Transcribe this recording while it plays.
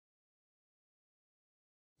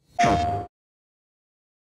I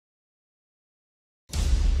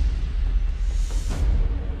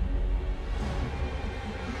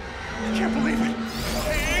can't believe it!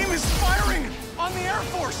 AIM is firing on the Air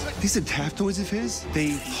Force! These adaptoids of his,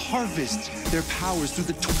 they harvest their powers through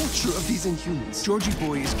the torture of these Inhumans. Georgie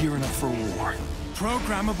Boy is gearing up for war.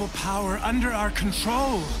 Programmable power under our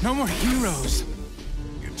control. No more heroes.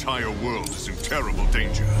 The entire world is in terrible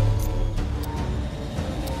danger.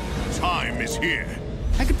 Time is here.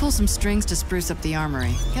 I could pull some strings to spruce up the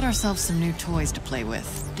armory. Get ourselves some new toys to play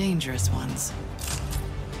with. Dangerous ones.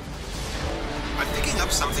 I'm picking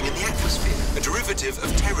up something in the atmosphere. A derivative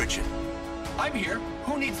of Terrigen. I'm here.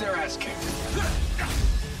 Who needs their ass kicked?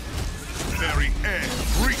 Very air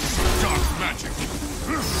breathes dark magic.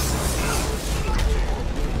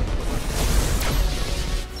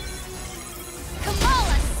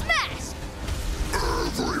 Kamala, smash!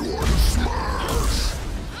 Everyone smash!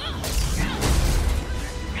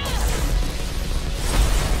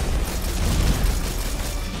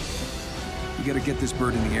 We gotta get this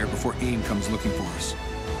bird in the air before AIM comes looking for us.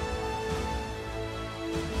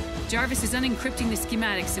 Jarvis is unencrypting the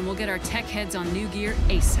schematics and we'll get our tech heads on new gear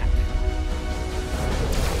ASAP.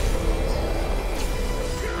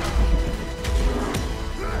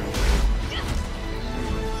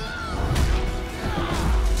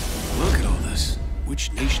 Look at all this.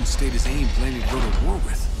 Which nation-state is AIM planning to go to war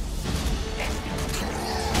with?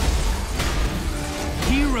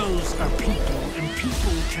 Heroes are people, and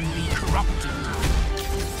people can be corrupted.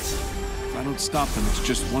 If I don't stop them, it's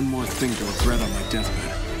just one more thing to regret on my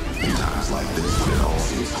deathbed. In times like this, when all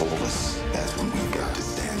seems hopeless, that's when we've got to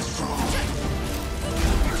stand strong.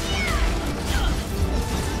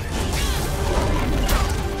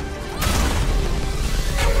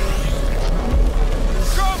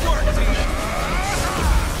 Good work, team!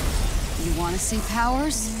 You want to see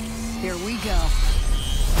powers? Here we go.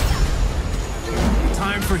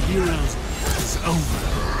 Time for heroes is over.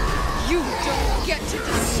 You don't get to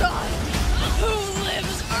decide who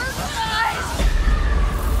lives or dies!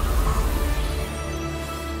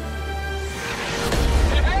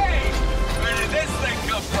 Hey! Where did this thing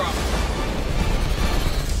come from?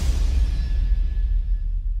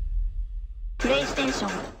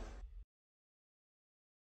 PlayStation